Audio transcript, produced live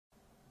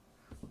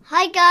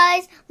Hi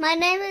guys, my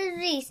name is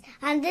Reese,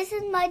 and this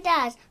is my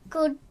dad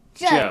called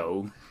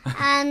Joe.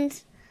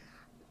 And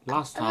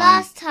last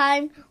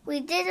time we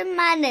didn't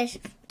manage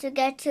to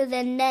get to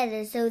the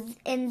nether, so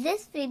in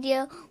this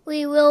video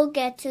we will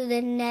get to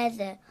the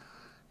nether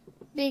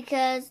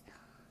because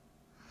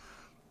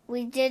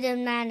we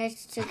didn't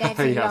manage to get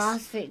to the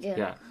last video.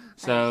 Yeah.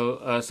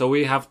 So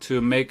we have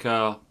to make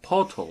a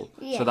portal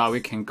so that we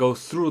can go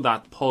through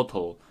that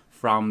portal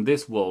from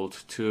this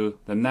world to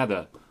the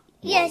nether.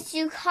 Yes,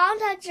 you can't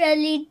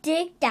actually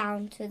dig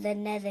down to the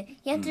nether.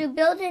 You have to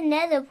build a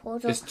nether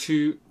portal. It's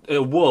to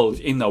a world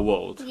in a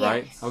world, yes.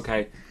 Right?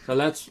 Okay. So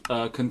let's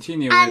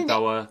continue with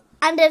our...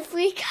 And if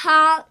we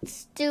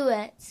can't do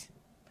it,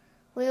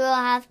 we will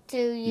have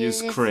to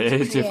use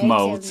creative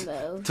mode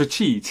to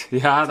cheat.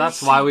 Yeah,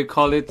 that's why we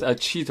call it a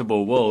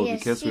cheatable world,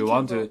 because we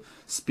want to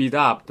speed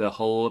up the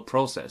whole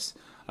process.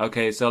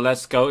 Okay, so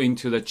let's go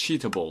into the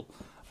cheatable.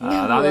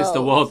 That is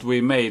the world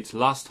we made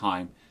last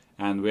time,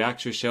 and we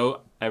actually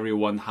show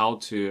everyone how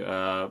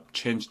to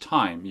change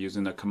time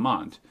using a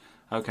command.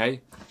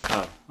 Okay.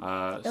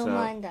 Don't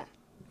mind that.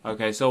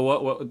 Okay, so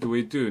what do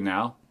we do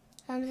now?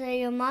 So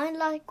you mind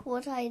like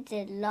what I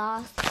did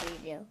last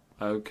video.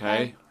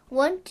 Okay.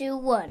 1, 2,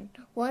 1.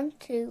 1,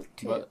 2,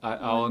 2. But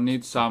I'll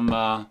need some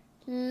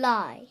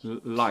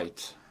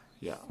light.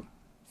 Yeah.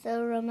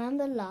 So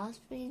remember last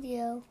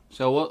video?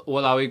 So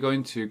what are we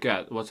going to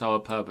get? What's our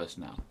purpose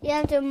now? You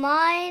have to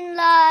mine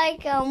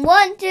like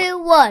 1, 2,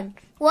 1.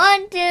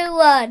 1, 2,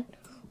 1.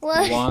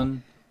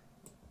 1.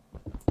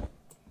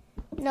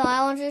 No,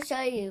 I want to show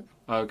you.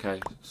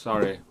 Okay,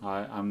 sorry,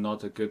 I'm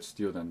not a good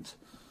student.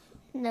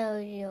 No,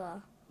 you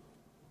are.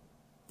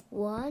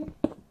 1,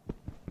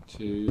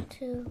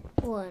 2,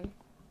 1.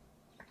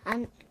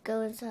 And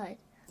go inside.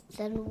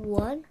 Then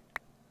 1,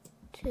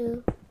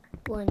 2,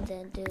 1.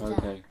 Then do that.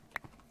 Okay.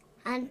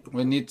 And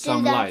we need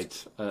some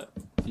light.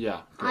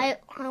 Yeah. Good.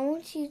 I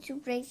want you to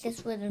break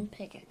this wooden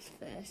pickaxe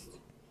first.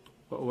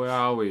 But where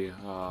are we?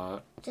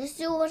 Just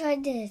do what I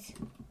did.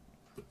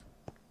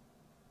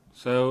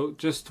 So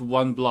just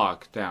one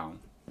block down.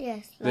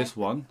 Yes. Like this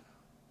one.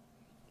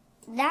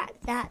 That.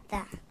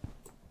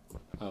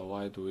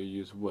 Why do we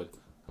use wood?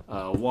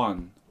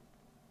 1.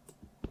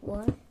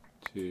 1,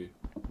 2,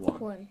 1.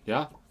 1.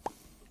 Yeah.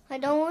 I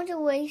don't want to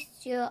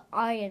waste your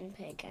iron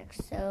pickaxe,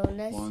 so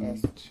let's 1,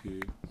 just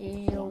 2,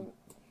 use your... 1.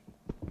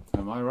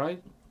 Am I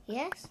right?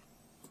 Yes.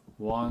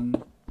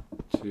 1,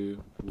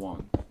 2,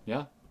 1.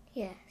 Yeah.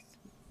 Yes.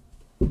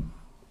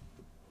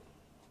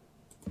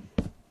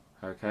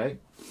 Okay.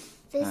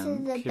 This is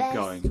the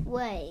best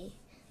way.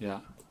 Yeah.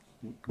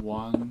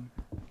 1,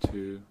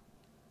 2,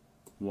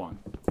 1.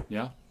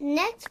 Yeah.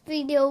 Next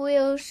video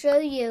we'll show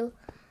you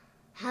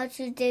how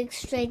to dig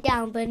straight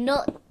down, but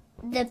not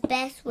the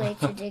best way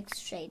to dig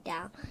straight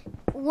down.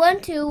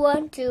 1, 2,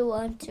 1, 2,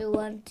 1, 2,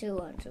 1, 2,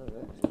 1, 2.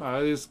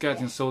 It's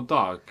getting so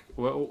dark.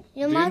 Well,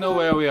 do you know want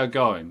where we are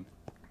going?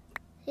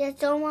 Yes,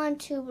 don't want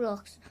 2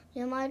 blocks.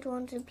 You might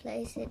want to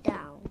place it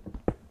down.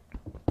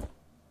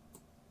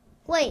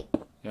 Wait.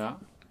 Yeah.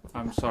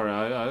 I'm sorry.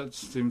 It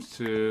seems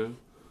to...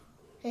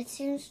 It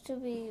seems to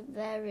be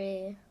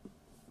very...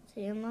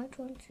 So you might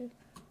want to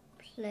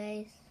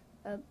place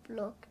a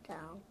block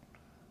down.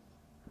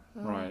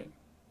 Right.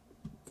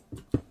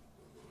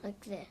 Like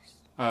this.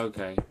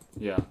 Okay.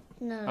 Yeah.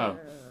 No.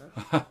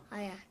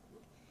 I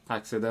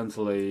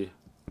accidentally...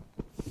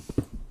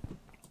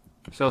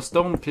 So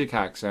stone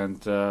pickaxe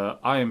and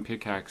iron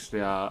pickaxe,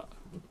 they are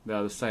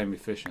the same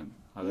efficient,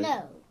 are they?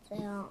 No,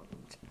 they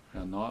aren't.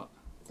 They're not?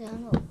 They are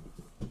not.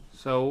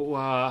 So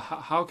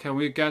how can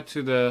we get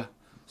to the...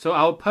 So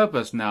our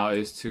purpose now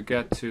is to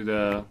get to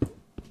the...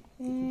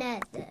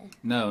 Nether.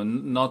 No,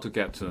 not to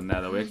get to the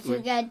nether. To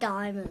get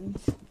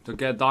diamonds. To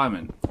get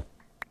diamond.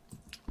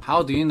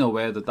 How do you know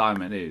where the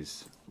diamond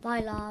is? By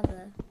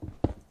lava.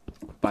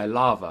 By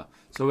lava.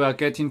 So we are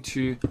getting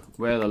to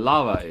where the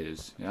lava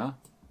is, yeah?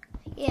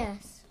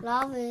 Yes,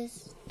 lava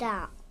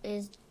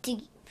is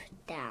deep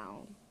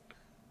down.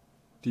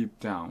 Deep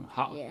down.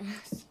 How?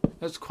 Yes.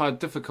 It's quite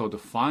difficult to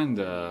find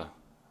the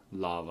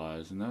lava,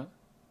 isn't it?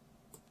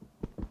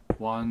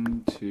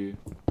 1, 2,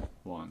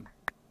 1.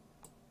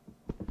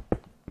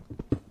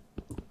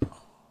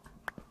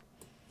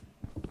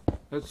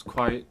 It's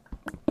quite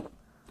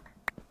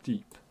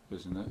deep,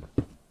 isn't it?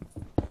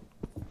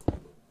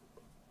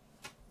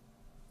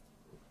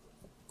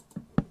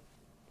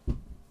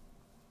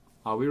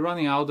 Are we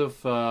running out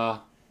of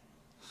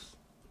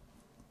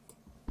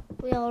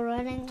we are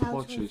running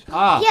torches?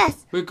 Out of...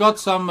 Yes! We got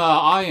some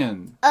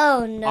iron.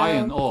 Oh no.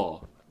 Iron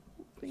ore.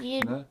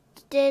 You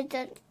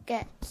didn't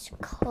get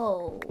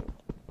coal.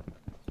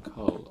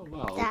 Coal.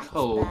 Well, that's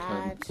coal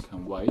bad.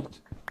 can wait.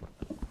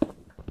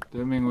 Do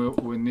you mean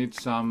we need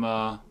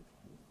some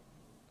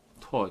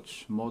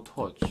torch, more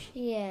torch?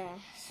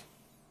 Yes.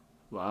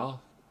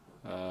 Well,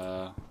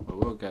 we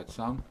will get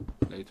some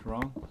later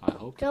on, I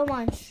hope. Don't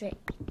mind straight.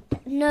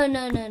 No.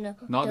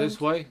 Not this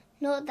way?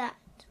 Not that.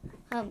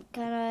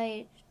 Can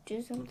I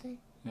do something?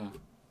 Yeah.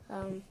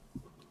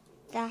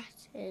 That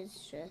is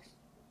just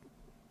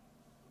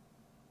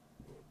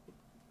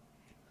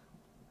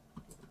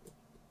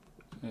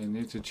I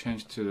need to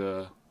change to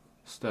the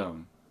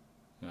stone.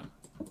 Yeah.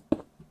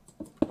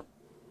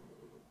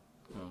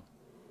 Oh.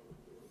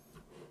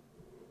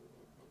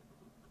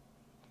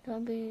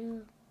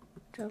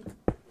 Jump.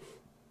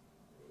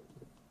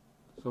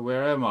 So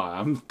where am I?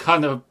 I'm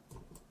kind of...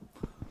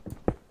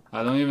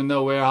 I don't even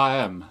know where I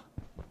am.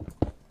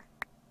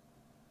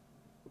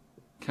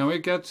 Can we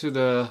get to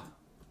the...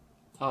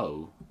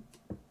 Oh.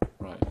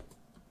 Right.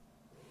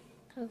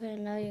 Okay,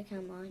 now you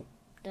can mine.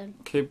 Done.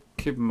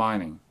 Keep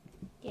mining.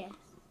 Yes.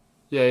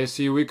 Yeah, you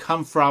see, we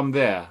come from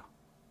there.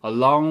 A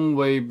long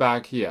way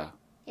back here.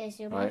 Yes,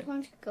 you right? might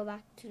want to go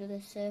back to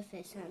the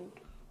surface and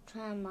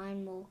try and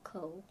mine more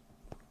coal.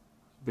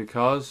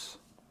 Because...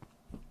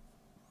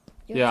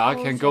 You're yeah, I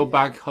can go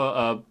back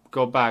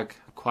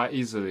quite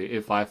easily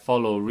if I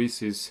follow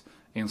Reese's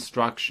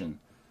instruction.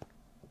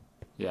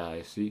 Yeah,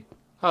 I see.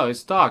 Oh,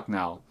 it's dark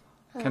now.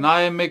 Oh. Can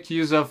I make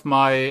use of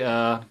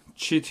my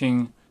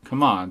cheating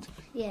command?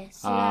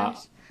 Yes,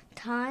 yes.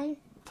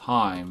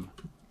 Time.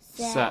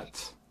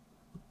 Set.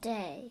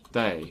 Day.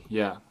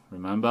 Yeah,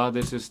 remember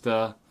this is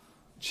the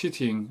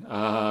cheating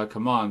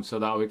command so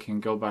that we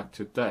can go back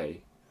to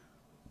day.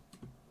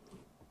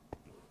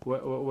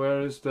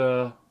 Where is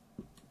the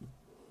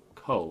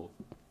coal,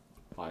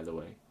 by the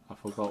way? I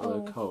forgot where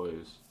the coal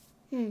is.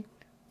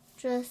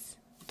 Just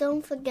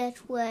don't forget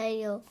where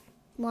your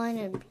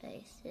mining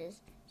place is.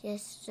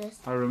 Yes,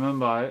 just... I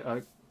remember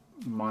I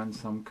mined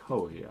some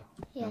coal here.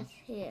 Yes,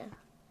 here.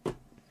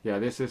 Yeah,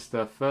 this is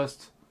the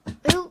first...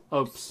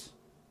 Oops.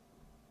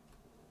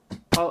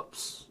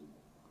 Oops.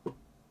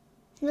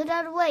 No,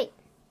 Dad, wait.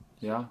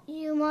 Yeah?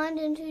 You mined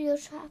into your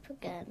trap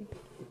again.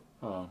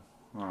 Oh.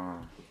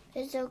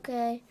 It's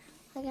okay.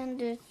 I can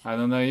do it. I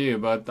don't know you,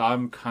 but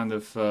I'm kind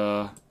of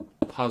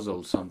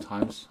puzzled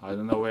sometimes. I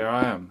don't know where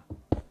I am.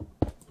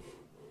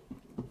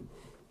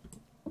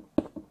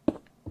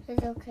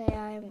 It's okay.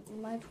 I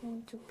might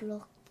want to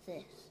block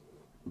this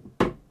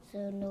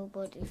so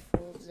nobody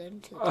falls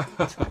into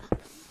the trap.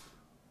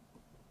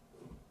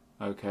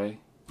 Okay.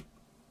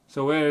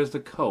 So where is the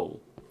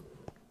coal?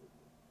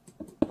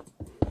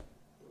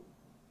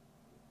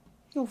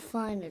 Oh,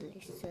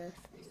 finally,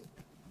 surface.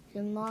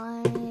 The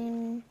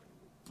mine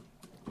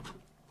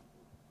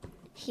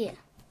here.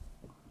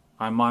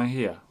 I mine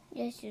here.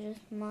 Yes, you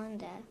just mine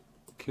there.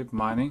 Keep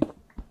mining.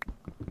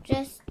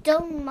 Just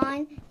don't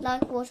mine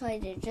like what I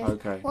did. Just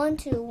okay. 1,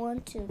 2,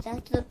 1, 2.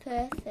 That's the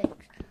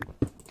perfect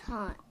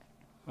time.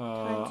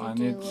 I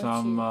need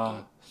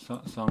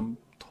some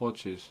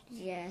torches.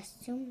 Yes,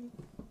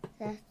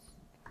 that's...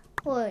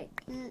 Wait,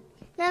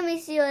 let me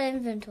see your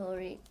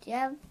inventory. Do you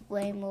have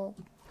way more?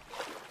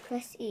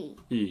 Press E.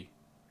 E.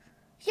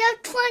 You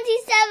have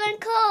 27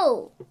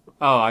 coal!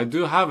 Oh, I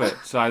do have it,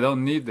 so I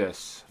don't need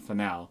this for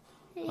now.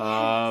 Yes.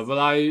 But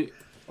I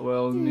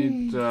will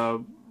need...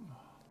 No,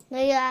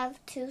 you have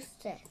 2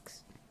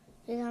 sticks.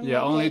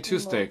 Yeah, only 2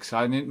 sticks.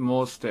 I need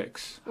more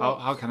sticks.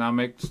 Yes. How can I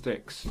make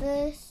sticks?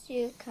 First,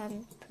 you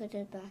can put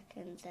it back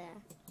in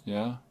there.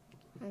 Yeah?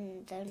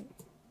 And then...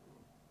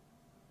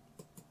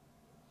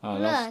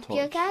 Look,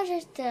 your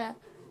character,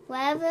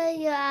 wherever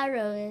your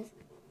arrow is,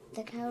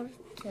 the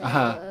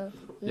character...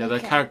 yeah, the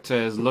character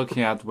is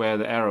looking at where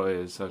the arrow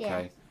is.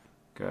 Okay, yes.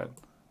 Good.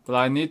 But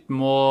I need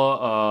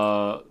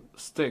more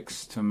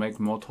sticks to make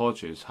more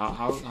torches.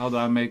 How do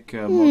I make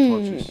more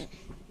torches?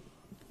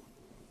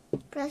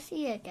 Press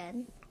E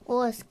again,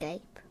 or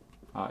escape.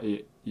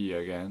 E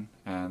again.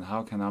 And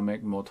how can I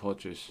make more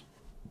torches?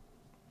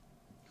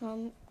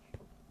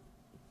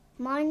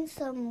 Mine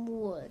some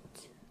wood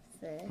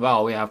first.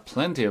 Well, we have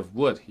plenty of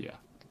wood here.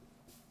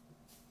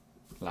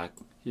 Like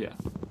here.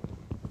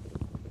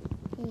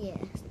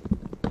 Yes.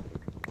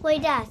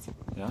 Wait, Dad.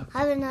 Yeah? I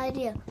have an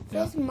idea.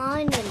 First, yeah.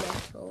 mine a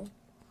little.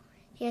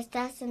 Yes,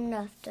 that's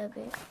enough,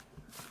 W.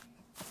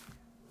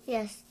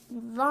 Yes,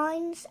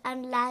 vines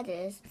and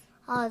ladders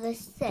are the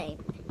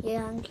same. You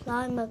can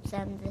climb up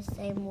them the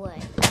same way.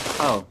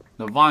 Oh,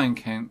 the vine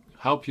can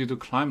help you to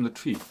climb the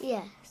tree.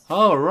 Yes.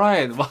 Oh,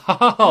 right.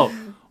 Wow.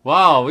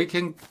 Wow, we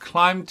can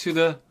climb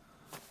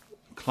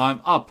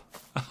up.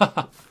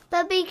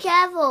 But be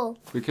careful.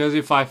 Because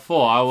if I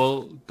fall, I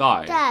will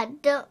die.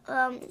 Dad, don't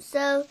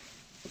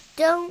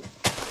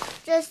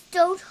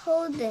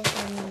hold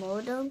this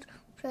anymore. Don't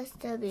press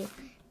W.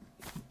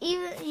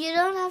 You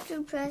don't have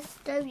to press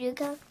W. You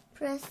can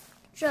press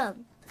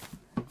jump.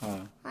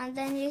 And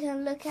then you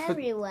can look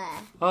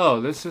everywhere.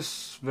 Oh, this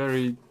is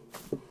very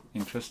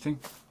interesting.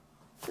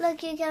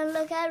 Look, you can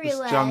look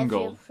everywhere it's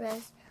jungle. if you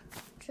press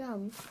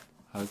jump.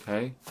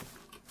 Okay.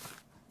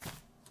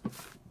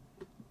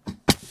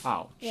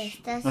 Ouch. Yes,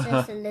 that's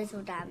just a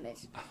little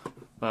damage.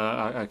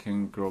 I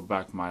can grow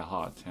back my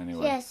heart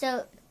anyway. Yeah,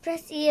 so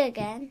press E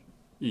again.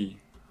 E.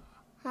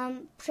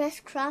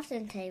 Press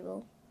crafting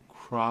table.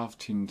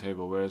 Crafting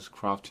table. Where's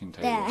crafting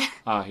table? There.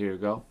 Ah, here you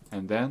go.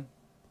 And then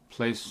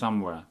place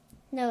somewhere.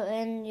 No,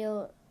 in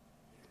your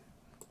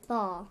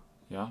bar.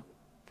 Yeah?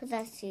 Put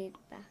that seed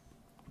back.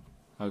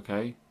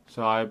 Okay.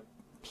 So I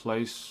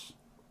place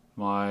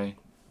my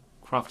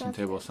crafting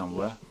table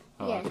somewhere.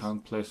 Yes. I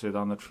can't place it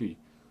on the tree.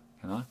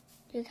 Can I?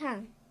 You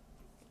can.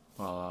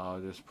 Well, I'll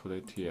just put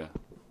it here.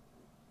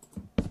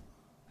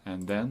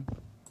 And then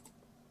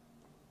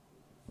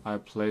I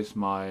place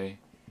my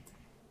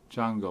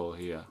jungle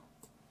here.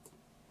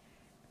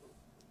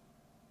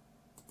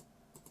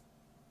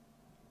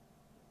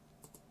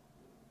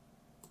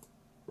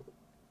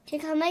 You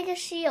can make a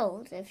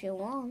shield if you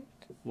want.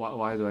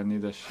 Why do I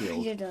need a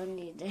shield? You don't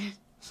need it.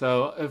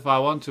 So if I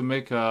want to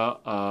make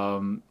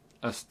a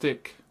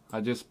stick,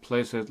 I just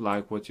place it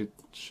like what you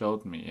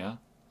showed me, yeah?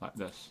 Like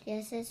this.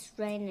 Yes, it's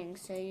raining,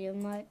 so you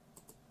might...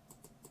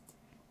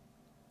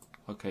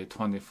 Okay,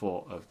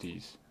 24 of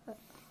these.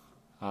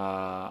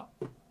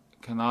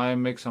 Can I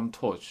make some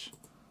torch?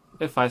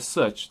 If I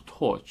search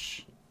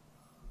torch...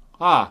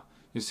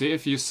 you see,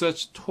 if you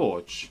search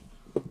torch,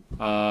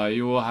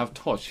 you will have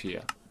torch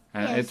here.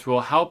 And yes. It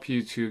will help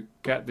you to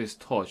get this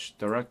torch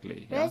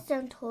directly. Yeah?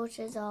 Redstone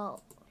torches are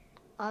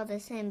the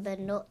same, but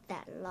not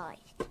that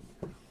light.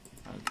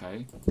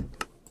 Okay.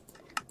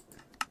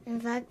 In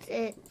fact,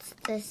 it's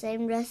the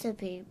same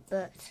recipe,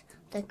 but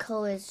the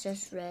coal is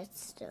just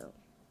redstone.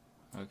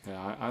 Okay,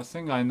 I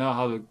think I know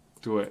how to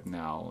do it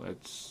now.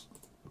 It's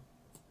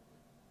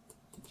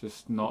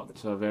just not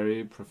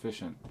very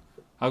proficient.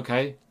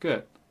 Okay,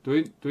 good.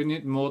 Do we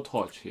need more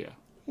torch here?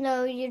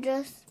 No, you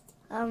just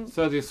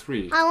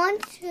 33. I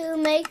want to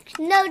make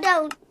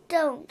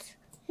don't.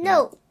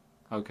 No.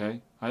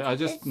 Okay, I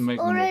just it's make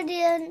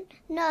already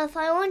enough.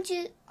 I want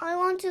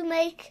to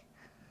make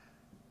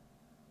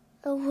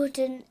a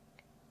wooden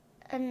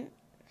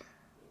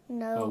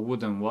A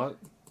wooden what?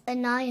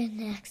 An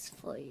iron axe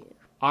for you.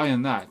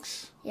 Iron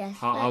axe. Yes.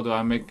 How do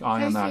I make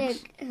iron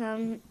axe?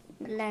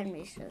 Let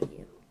me show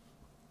you.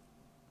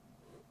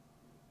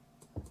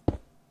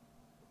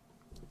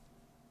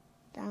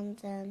 Down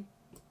then.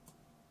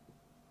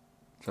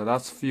 So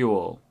that's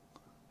fuel,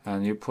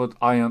 and you put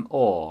iron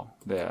ore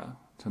there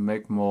to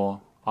make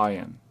more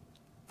iron.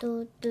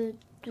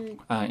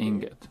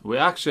 Ingot. We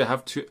actually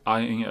have 2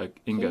 iron ingots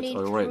you need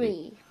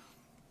already.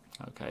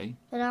 3. Okay.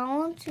 But I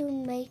want to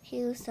make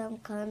you some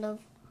kind of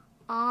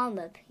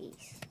armor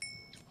piece.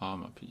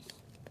 Armor piece.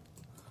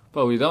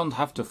 But we don't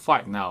have to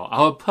fight now.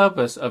 Our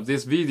purpose of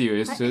this video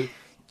is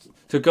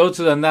to go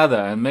to the nether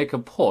and make a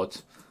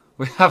port.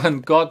 We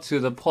haven't got to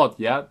the port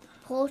yet.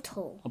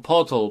 Portal. A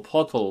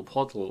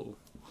portal.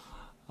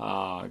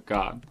 Ah,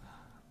 God.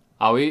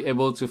 Are we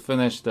able to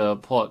finish the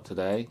port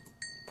today?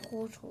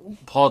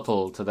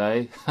 Portal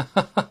today?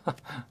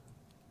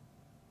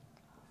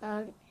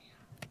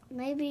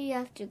 Maybe you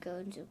have to go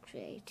into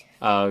creative.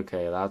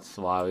 Okay, that's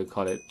why we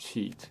call it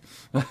cheat.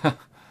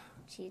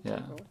 Cheatable.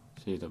 Yeah,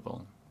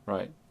 cheatable.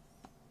 Right.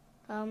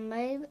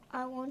 Maybe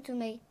I want to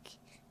make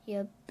you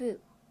a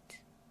boot.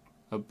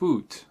 A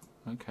boot.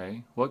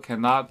 Okay. What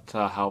can that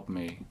help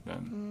me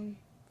then?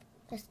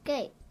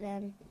 Escape.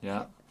 Then.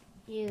 Yeah.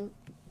 You.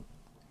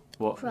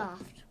 What?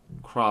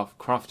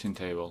 Crafting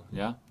table.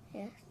 Yeah.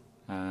 Yes.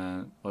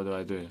 And what do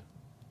I do?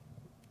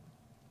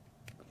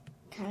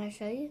 Can I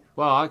show you?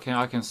 Well, I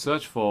can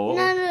search for.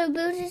 No,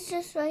 boot is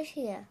just right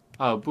here.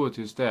 Oh, boot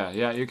is there.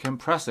 Yeah, you can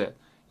press it.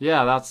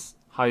 Yeah, that's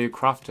how you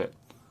craft it.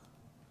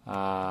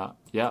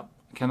 Yeah.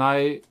 Can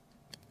I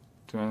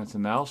do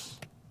anything else?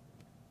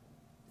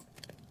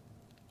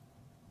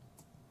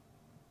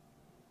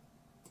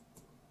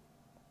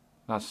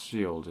 That's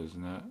shield,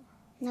 isn't it?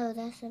 No,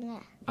 that's an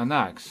axe. An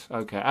axe.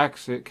 Okay,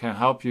 axe. It can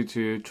help you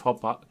to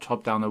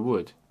chop down the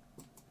wood.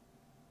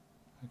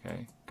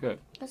 Okay, good.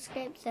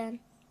 Escape then.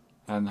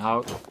 And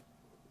how?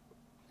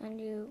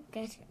 And you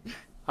get it.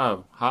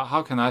 Oh,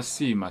 how can I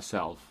see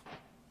myself?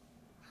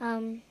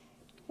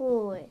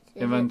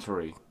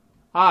 Inventory.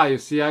 You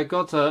see, I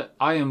got an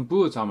iron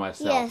boot on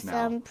myself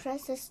now. Yes,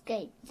 press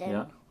escape then.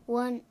 Yeah.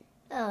 1,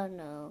 oh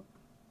no.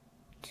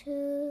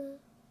 2,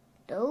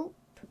 nope.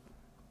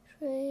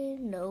 3,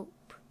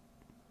 nope.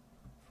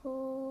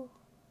 4,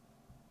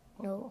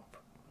 nope.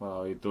 What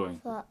are you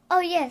doing? 5. Oh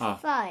yes,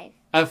 5.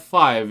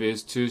 F5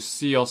 is to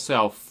see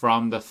yourself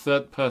from the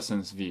third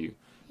person's view.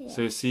 Yes.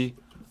 So you see,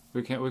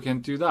 we can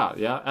do that.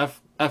 Yeah.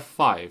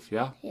 F5.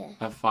 Yeah. Yeah.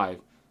 F5.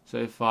 So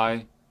if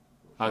I,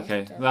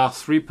 okay, there are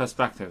 3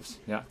 perspectives.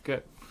 Yeah,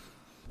 good.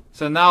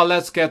 So now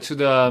let's get to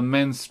the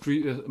main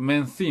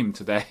theme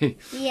today.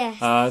 Yes.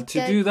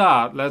 To do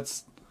that,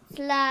 let's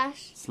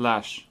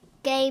slash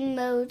game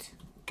mode.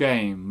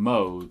 Game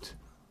mode.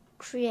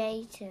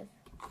 Creative.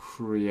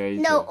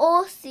 Creative. No,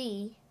 or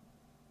C.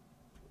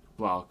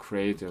 Well,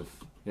 creative.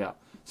 Yeah.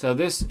 So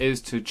this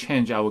is to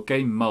change our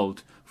game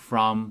mode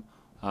from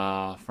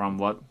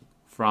what?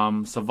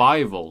 From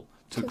survival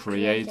to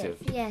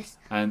creative. Yes.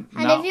 And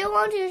if you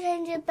want to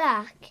change it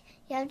back,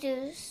 you have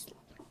to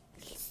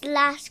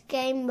slash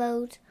game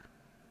mode.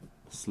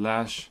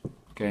 Slash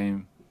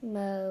game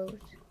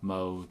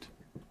mode.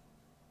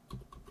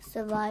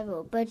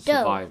 Survival, but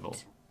survival.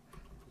 Don't.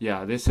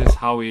 Yeah, this is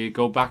how we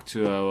go back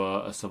to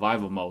a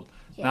survival mode.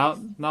 Yes.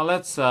 Now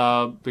let's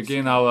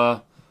begin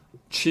our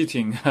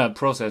cheating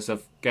process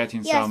of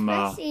getting some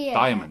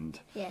diamond.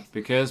 Yes.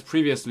 Because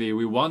previously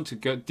we want to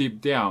go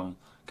deep down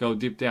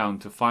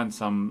to find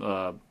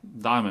some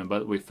diamond,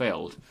 but we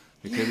failed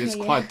because it's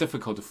quite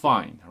difficult to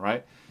find,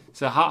 right?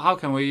 So how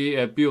can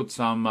we build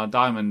some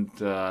diamond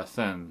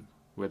thing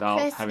without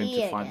Press having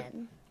E to find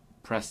again.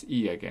 it? Press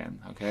E again,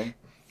 okay?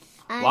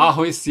 And Wow,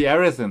 we see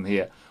everything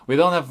here. We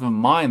don't have to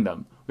mine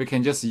them. We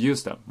can just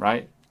use them,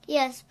 right?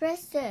 yes,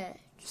 press search.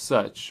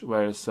 Search.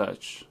 Where is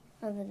search?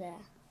 Over there.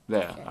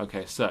 There.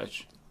 Okay,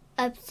 search.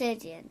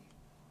 Obsidian.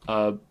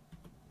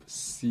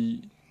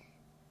 C.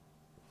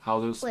 How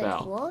to spell?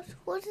 Wait, what?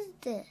 What is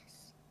this?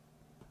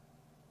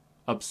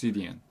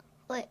 Obsidian.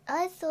 Wait,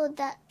 I thought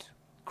that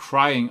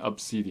Crying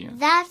obsidian.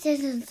 that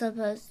isn't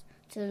supposed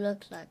to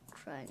look like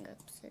crying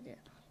obsidian.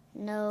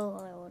 No,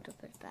 I want to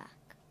put back.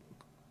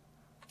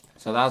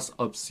 So that's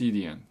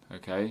obsidian,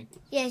 okay?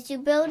 Yes, you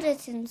build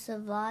it in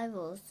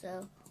survival.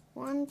 So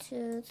 1,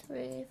 2,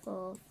 3,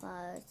 4,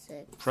 5,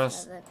 6,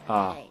 Press 7,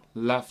 8,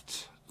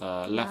 left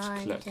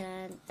 9, click.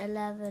 10,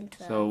 11,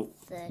 12, So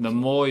 13. the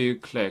more you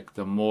click,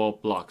 the more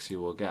blocks you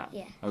will get.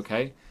 Yeah.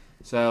 Okay.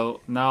 So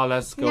now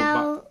let's go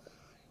back.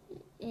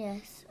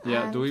 Yes.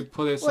 Yeah. Do we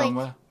put it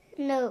somewhere?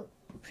 No.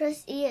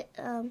 Press E.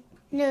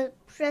 No.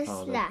 Press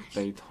Oh, the slash.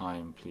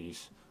 daytime,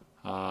 please.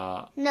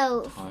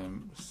 No.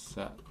 Time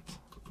set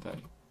day.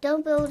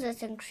 Don't build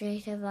it in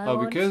creative.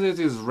 Because it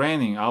is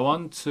raining, I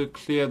want to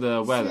clear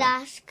the weather.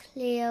 Slash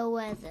clear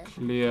weather.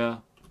 Clear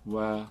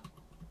weather.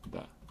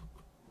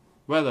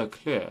 Weather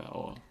clear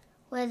or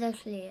Weather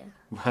clear.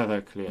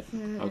 weather clear.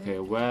 Okay,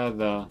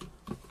 weather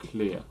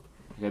clear.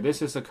 Okay,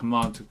 this is a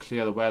command to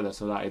clear the weather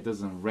so that it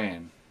doesn't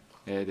rain.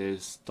 It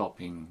is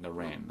stopping the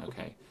rain.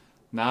 Okay.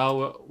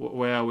 Now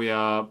where we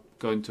are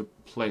going to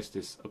place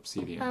this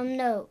obsidian.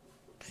 No.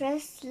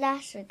 Press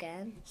slash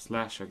again.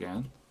 Slash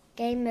again.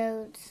 Game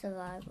mode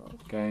survival.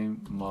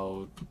 Game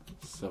mode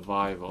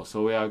survival.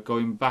 So we are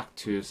going back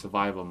to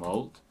survival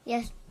mode.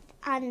 Yes.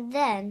 And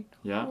then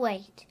Yeah.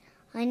 wait.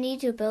 I need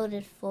to build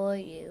it for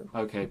you.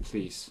 Okay,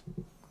 please.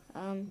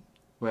 Um.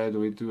 Where do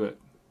we do it?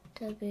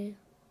 W.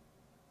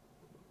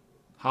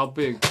 How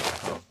big?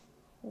 Oh.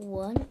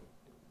 1,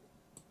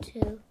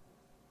 2,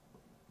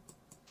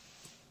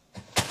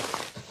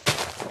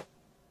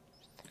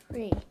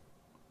 3.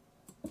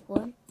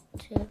 1,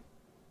 2.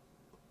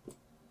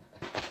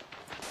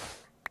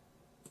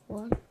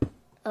 1.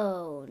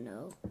 Oh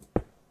no.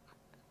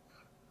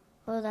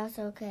 Oh, that's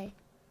okay.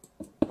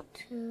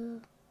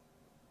 2.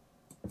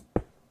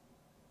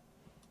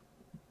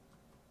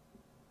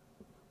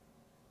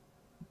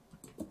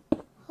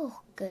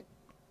 Oh, good.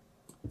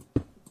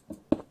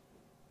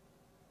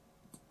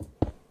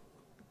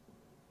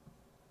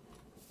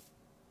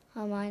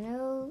 I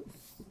know.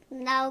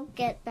 Now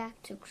get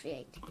back to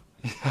creating.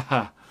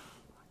 Yeah.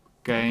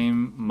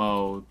 Game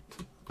mode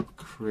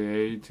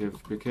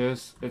creative,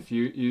 because if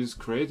you use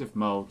creative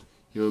mode,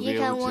 you'll be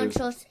able to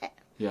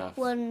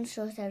one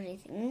shot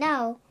everything.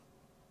 Now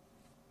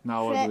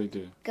what do we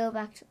do? go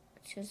back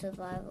to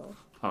survival.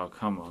 Oh,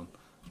 come on.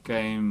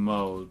 Game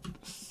mode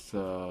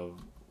survival.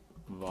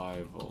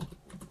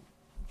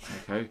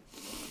 Okay.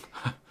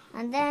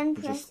 And then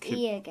We press just keep-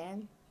 E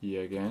again. E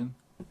again.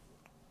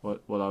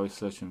 What are we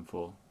searching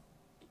for?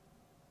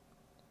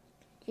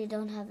 You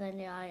don't have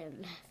any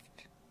iron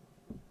left.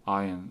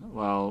 Iron.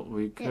 Well,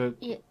 we could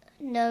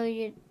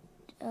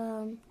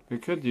we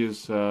could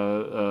use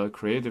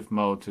creative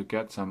mode to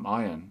get some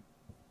iron.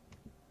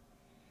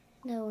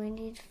 No, we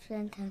need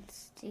flint and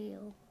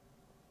steel.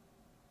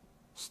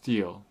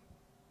 Steel.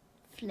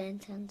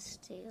 Flint and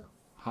steel.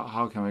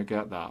 How can we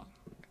get that?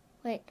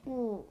 Wait,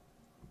 ooh,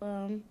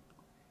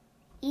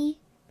 E.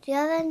 Do you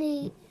have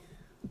any?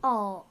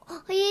 Oh,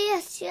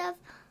 yes, you have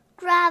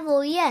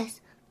gravel. Yes,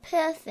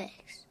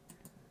 perfect.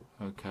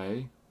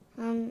 Okay.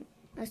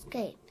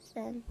 Escape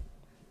then.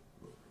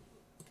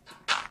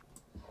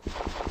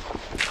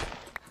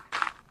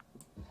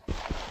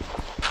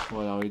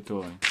 What are we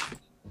doing?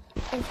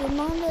 If you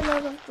mine a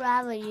lot of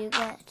gravel, you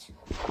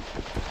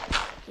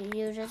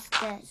just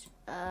get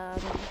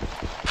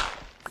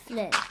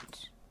flint.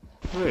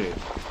 Really?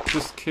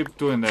 Just keep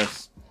doing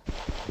this.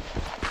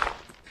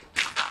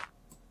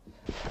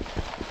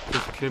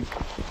 Just keep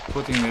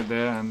putting it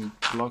there and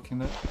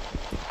blocking it.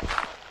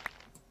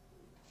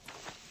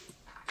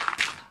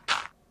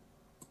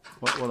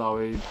 What are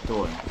we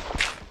doing?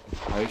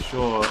 Are you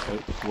sure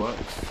it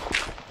works?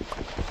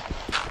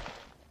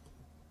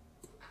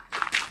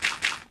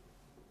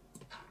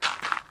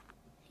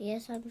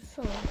 Yes, I'm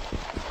sure.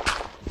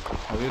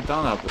 Have you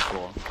done that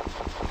before?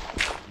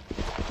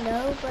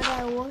 No, but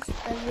I watched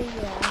the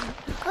video.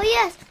 Oh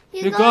yes,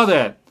 You got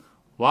it!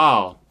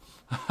 Wow.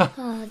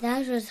 Oh,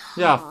 that was hard.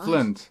 Yeah,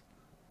 flint.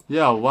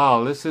 Yeah,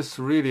 wow, this is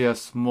really a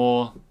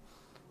small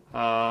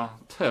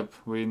tip.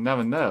 We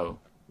never know.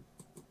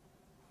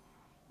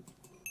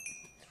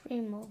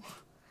 3 more.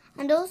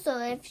 And also,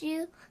 if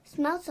you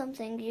smelt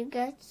something, you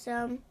get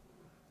some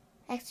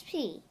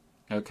XP.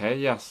 Okay,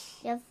 yes.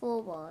 You have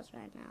 4 balls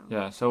right now.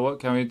 Yeah, so what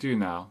can we do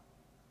now?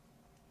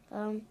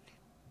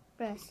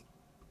 Press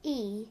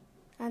E,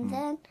 and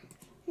then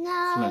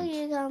now Flint.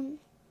 you can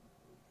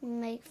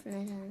make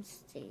flint and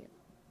steel.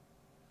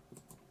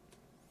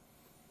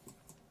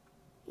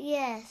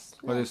 Yes.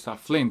 What look. is that?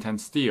 Flint and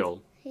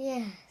steel.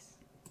 Yes.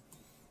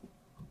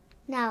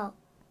 Now,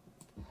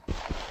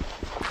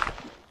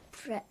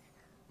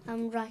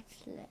 Right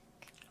click.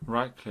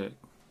 Right click.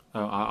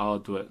 Oh, I'll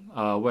do it.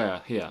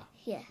 Where? Here.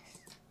 Yes.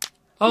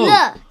 Oh,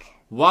 look!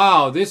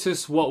 Wow, this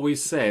is what we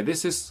say.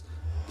 This is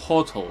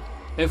portal.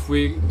 If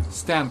we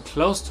stand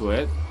close to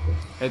it,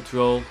 it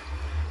will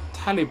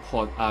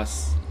teleport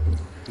us.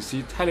 You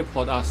see,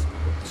 teleport us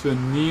to a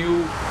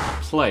new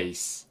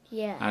place.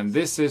 Yeah. And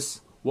this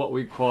is what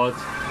we call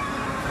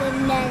the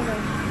nether.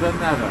 The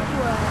nether.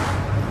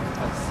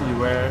 Whoa. Let's see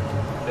where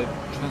it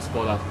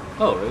transports us.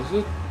 Oh, is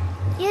it?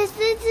 Yes,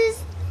 this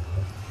is.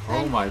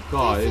 Oh my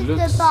God! It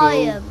looks the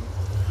biome.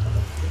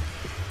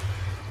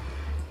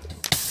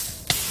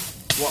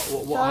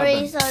 What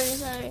happened?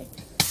 Sorry.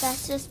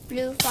 That's just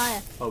blue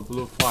fire. Oh,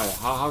 blue fire.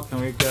 How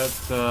can we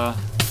get? I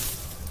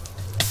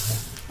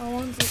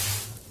want to.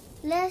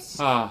 Let's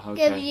okay.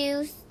 give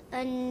you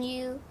a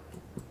new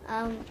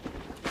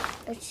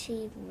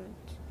achievement.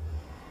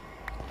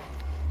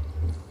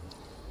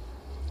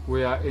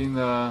 We are in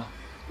the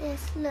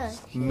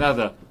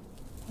nether.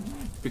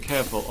 Be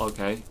careful,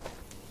 okay.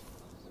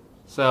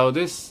 So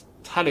this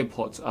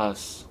teleports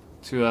us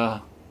to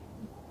a.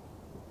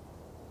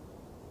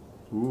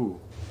 Ooh.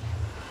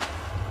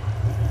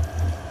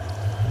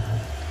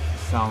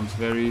 Sounds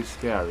very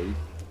scary.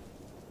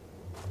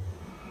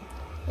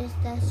 Yes,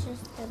 that's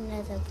just the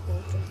nether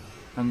portal.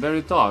 And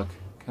very dark.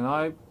 Can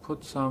I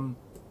put some?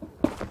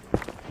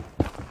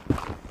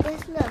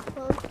 Yes, look.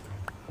 Well,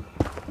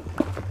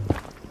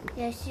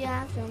 yes, you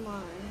have some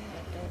on.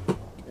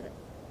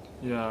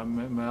 Yeah,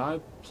 may I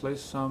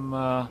place some?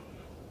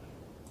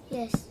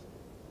 Yes.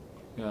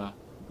 Yeah.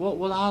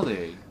 What are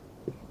they?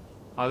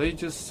 Are they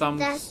just some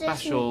that's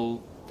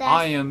special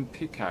iron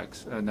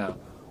pickaxe? No.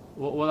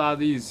 What are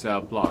these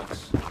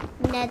blocks?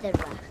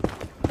 Netherrack.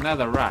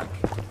 Netherrack.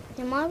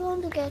 You might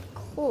want to get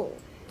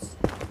quartz.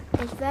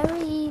 It's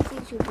very easy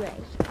to break.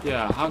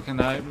 Yeah. How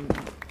can I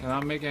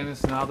make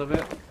anything out of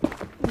it?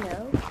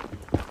 No.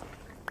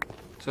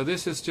 So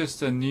this is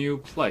just a new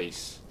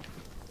place.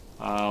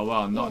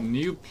 Well, not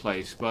new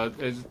place, but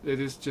it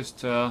is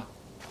just.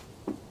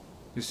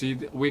 You see,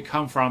 we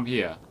come from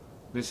here.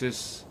 This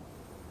is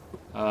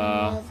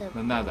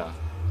the nether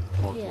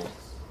portal. Yes.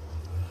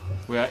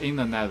 We are in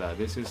the nether.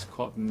 This is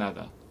called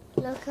nether.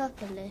 Look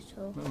up a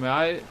little. May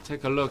I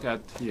take a look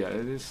at here?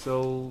 It is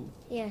so.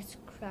 Yes,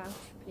 crouch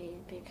please,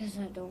 because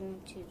I don't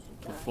want you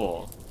to die.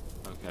 Fall.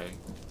 Okay.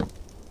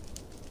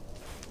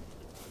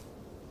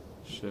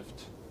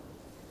 Shift.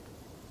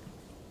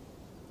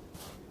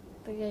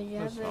 Because you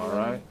That's have a all lot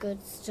right. of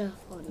good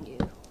stuff on you.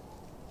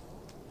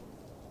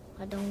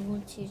 I don't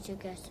want you to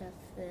get a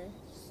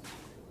first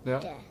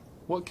death.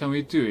 What can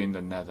we do in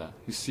the nether?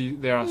 You see,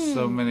 there are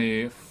so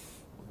many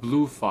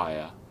blue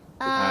fire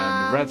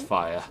and red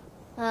fire.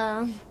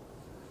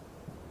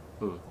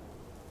 Ooh.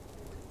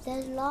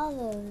 There's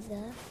lava over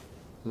there.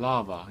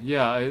 Lava.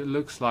 Yeah, it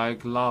looks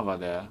like lava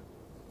there.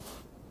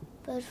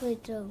 But we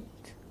don't.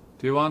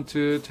 Do you want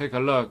to take a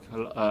look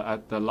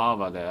at the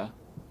lava there?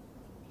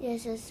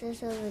 Yes, it's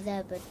just over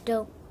there, but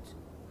don't.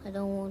 I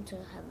don't want to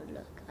have a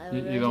look.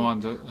 You don't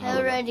want to? I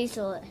already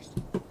saw it.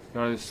 You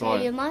already saw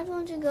it? You might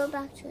want to go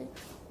back to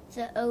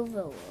the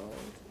overworld.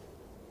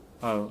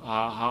 Oh,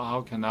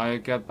 how can I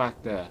get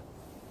back there?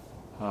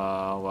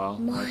 Well.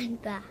 Mine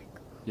back.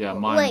 Yeah,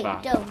 mine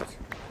back. Wait, don't.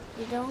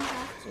 You don't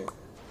have to.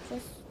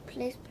 Just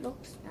place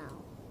blocks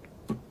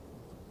now.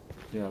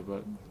 Yeah,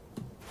 but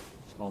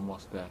it's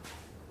almost there.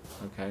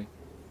 Okay.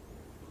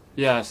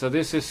 Yeah, so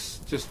this is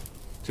just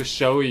to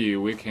show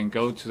you we can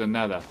go to the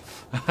nether.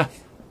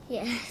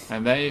 Yes.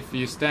 And then if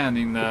you stand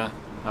in the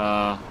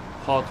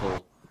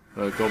portal,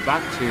 go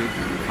back to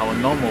our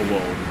normal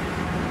world.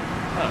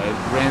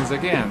 It rains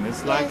again.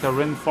 It's like a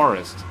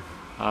rainforest.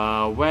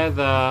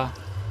 Weather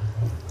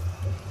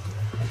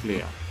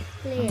clear.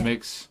 It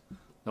makes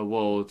the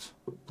world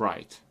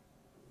bright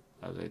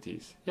as it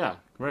is. Yeah,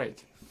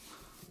 great.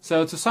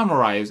 So to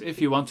summarize,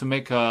 if you want to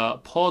make a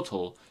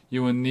portal,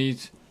 you will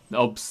need the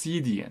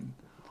obsidian.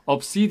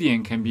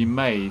 Obsidian can be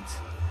made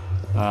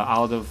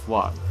out of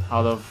what?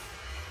 Out of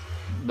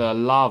the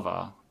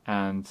lava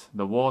and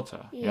the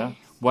water. Yes. Yeah.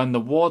 When the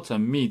water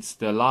meets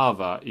the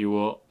lava, you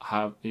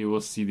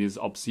will see this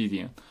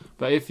obsidian.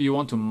 But if you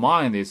want to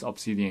mine this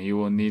obsidian, you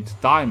will need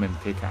diamond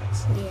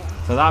pickaxe.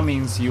 Yeah. So that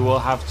means you will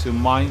have to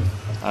mine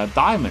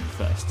diamond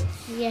first.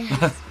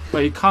 Yes.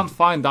 But you can't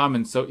find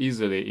diamonds so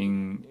easily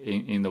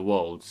in the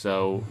world.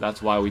 So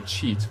that's why we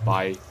cheat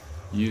by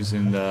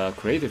using the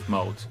creative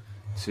mode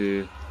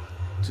to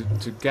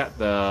get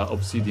the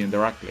obsidian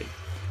directly.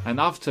 And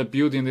after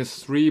building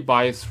this 3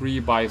 by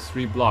 3 by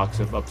 3 blocks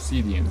of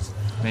obsidians,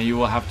 then you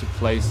will have to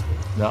place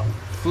the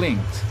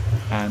flint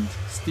and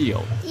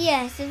steel.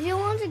 Yes, if you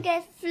want to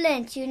get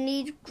flint, you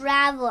need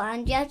gravel,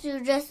 and you have to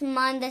just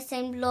mine the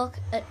same block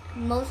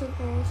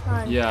multiple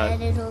times,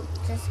 and it'll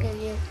just give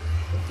you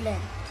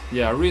flint.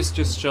 Yeah, Reese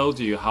just showed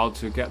you how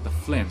to get the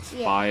flint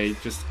by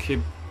just keep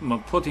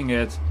putting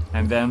it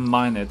and then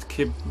mine it.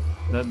 Keep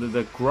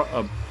the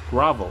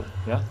gravel.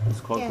 Yeah,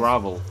 it's called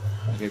gravel.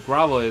 Okay,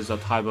 gravel is a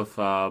type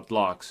of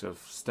blocks of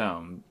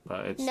stone,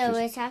 but it's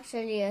it's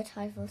actually a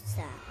type of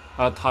sand.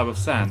 type of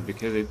sand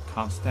because it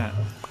can't stand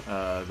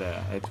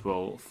there. It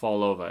will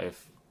fall over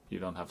if you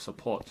don't have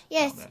support.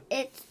 Yes,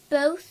 it's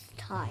both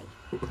types.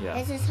 Yeah.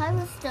 It's a type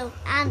of stone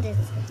and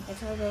it's a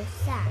type of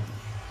sand.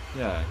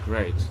 Yeah,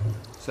 great.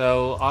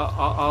 So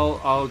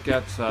I'll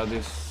get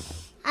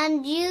this.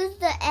 And use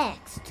the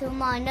X to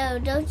mine. No,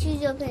 don't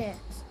use your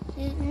pickaxe.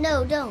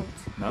 No, don't.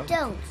 No.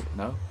 Don't.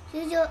 No.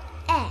 Use your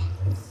X.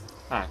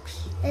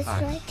 Axe. It's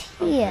Axe. right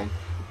here. Okay.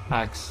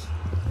 Axe.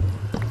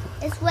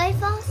 It's way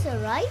faster,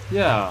 right?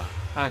 Yeah,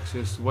 axe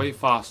is way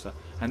faster.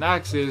 And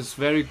axe is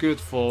very good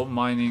for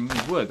mining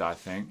wood, I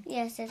think.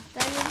 Yes, it's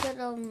very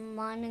good on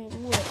mining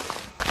wood.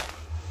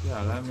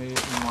 Yeah, let me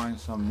mine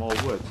some more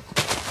wood.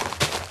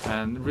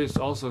 And Reese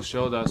also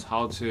showed us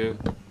how to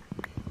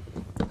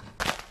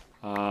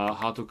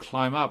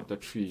climb up the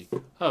tree.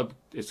 Oh,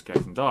 it's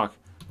getting dark.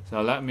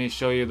 So let me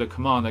show you the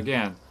command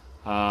again.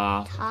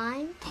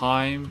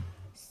 Time,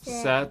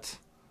 set,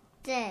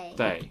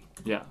 day.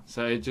 Yeah,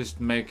 so it just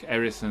make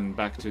everything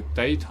back to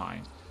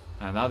daytime.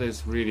 And that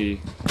is really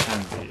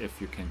handy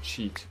if you can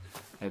cheat.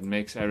 It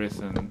makes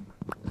everything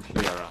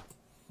clearer.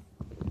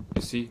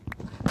 You see?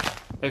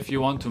 If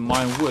you want to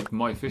mine wood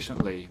more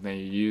efficiently, then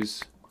you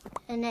use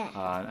an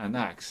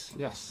axe.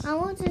 Yes. I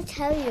want to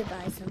tell you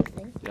guys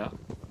something. Yeah.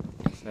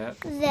 Say it.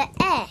 The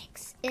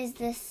X is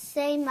the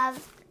same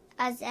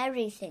as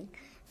everything.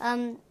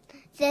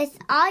 There's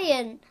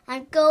iron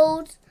and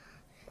gold.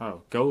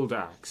 Oh, gold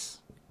axe.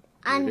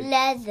 And really?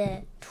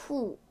 Leather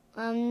tool.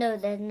 No,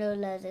 there's no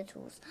leather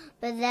tools,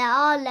 but there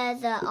are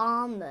leather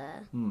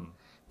armor.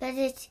 But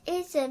it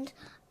isn't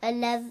a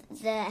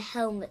leather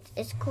helmet.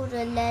 It's called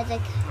a leather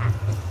cap.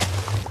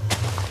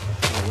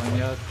 So when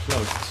you're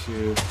close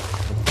to the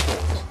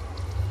port,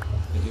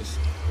 it is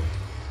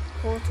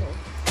Portal.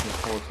 the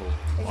portal.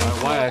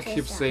 Why I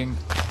keep saying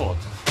port?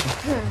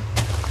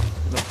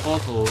 The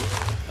portal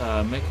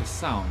make a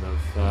sound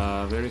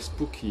of very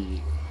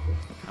spooky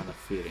kind of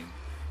feeling.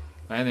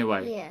 But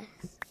anyway. Yes.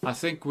 I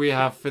think we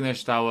have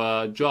finished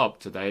our job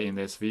today in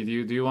this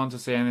video. Do you want to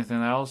say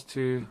anything else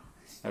to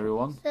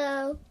everyone?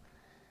 So,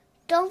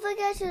 don't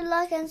forget to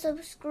like and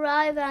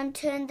subscribe and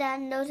turn that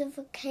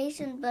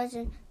notification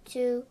button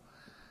to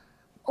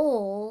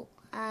all.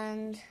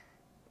 And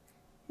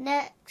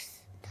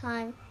next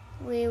time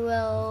we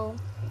will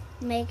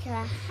make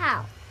a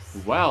house.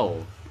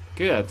 Well,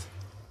 good.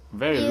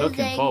 Very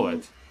looking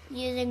forward.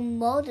 Using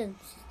modern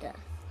stuff.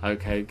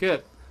 Okay,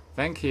 good.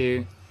 Thank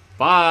you.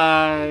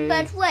 Bye.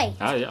 But wait.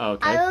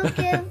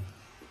 Okay.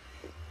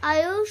 I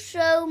will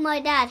show my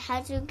dad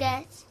how to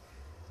get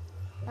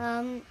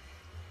a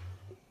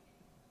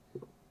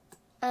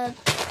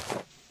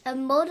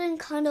modern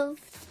kind of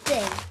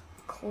thing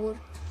called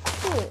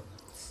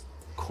quartz.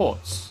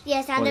 Quartz.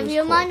 Yes, and if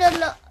you mine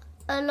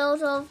a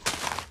lot of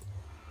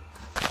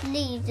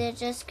leaves, they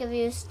just give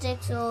you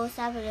sticks or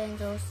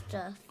saplings or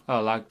stuff.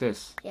 Oh, like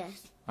this.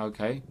 Yes.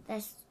 Okay.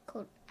 That's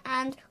cool.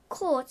 And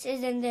quartz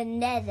is in the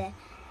nether.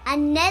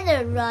 And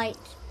netherite,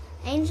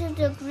 ancient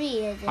degree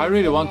is in I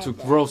really want nether.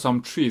 to grow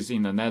some trees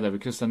in the nether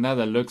because the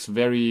nether looks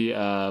very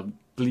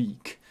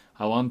bleak.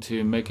 I want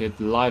to make it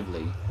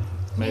lively.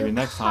 Maybe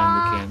next time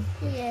we can.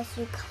 Yes,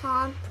 you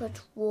can't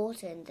put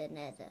water in the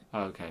nether.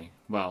 Okay.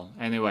 Well,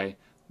 anyway,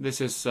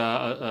 this is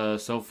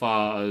so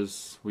far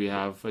as we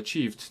have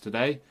achieved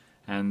today,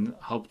 and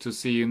hope to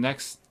see you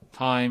next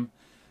time.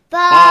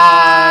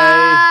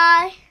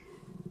 Bye.